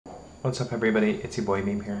What's up, everybody? It's your boy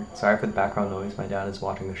Meme here. Sorry for the background noise. My dad is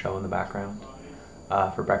watching the show in the background.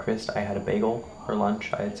 For breakfast, I had a bagel. For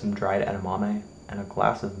lunch, I had some dried edamame and a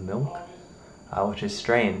glass of milk, which is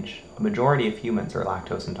strange. A majority of humans are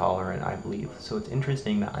lactose intolerant, I believe, so it's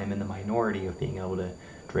interesting that I'm in the minority of being able to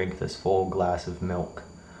drink this full glass of milk.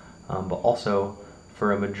 But also,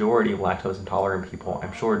 for a majority of lactose intolerant people,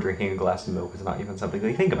 I'm sure drinking a glass of milk is not even something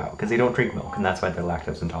they think about, because they don't drink milk, and that's why they're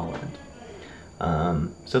lactose intolerant.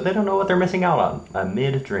 So they don't know what they're missing out on, a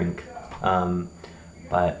mid-drink.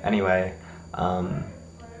 But anyway, yeah,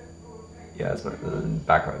 that's what the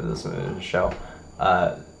background of this show.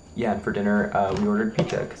 Yeah, and for dinner, we ordered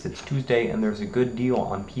pizza, because it's Tuesday, and there's a good deal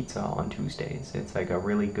on pizza on Tuesdays. It's like a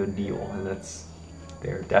really good deal, and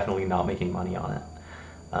they're definitely not making money on it.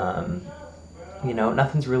 You know,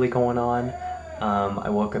 nothing's really going on. I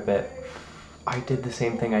woke up I did the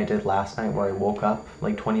same thing I did last night, where I woke up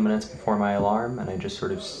like 20 minutes before my alarm and I just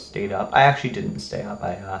sort of stayed up. I actually didn't stay up.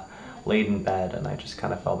 I laid in bed and I just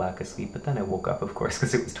kind of fell back asleep, but then I woke up, of course,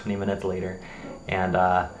 because it was 20 minutes later. And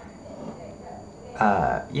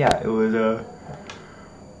yeah, it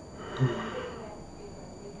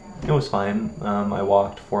was fine. I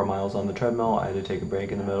walked 4 miles on the treadmill. I had to take a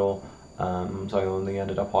break in the middle. So I only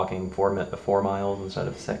ended up walking 4 miles instead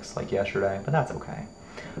of 6 like yesterday, but that's okay.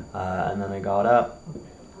 And then I got up,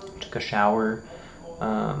 took a shower,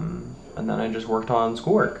 and then I just worked on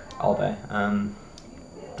schoolwork all day.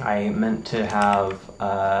 I meant to have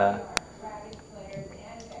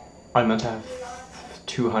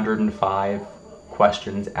 205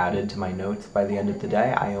 questions added to my notes by the end of the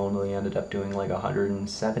day. I only ended up doing like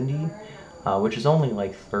 170, which is only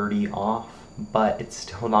like 30 off, but it's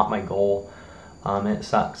still not my goal. It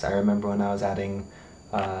sucks. I remember when I was adding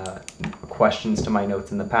questions to my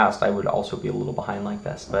notes in the past, I would also be a little behind like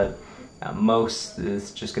this, but most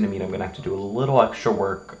is just going to mean I'm going to have to do a little extra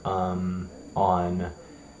work on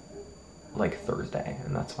like Thursday,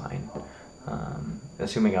 and that's fine,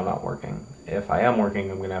 assuming I'm not working. If I am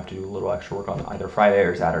working, I'm going to have to do a little extra work on either Friday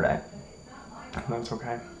or Saturday, and that's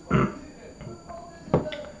okay.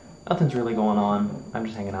 Nothing's really going on. I'm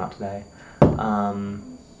just hanging out today.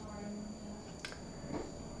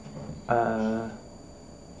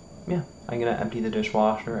 Yeah, I'm gonna empty the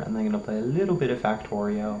dishwasher and then I'm gonna play a little bit of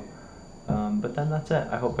Factorio, but then that's it.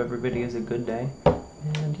 I hope everybody has a good day,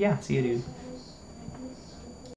 and yeah, see you, dude.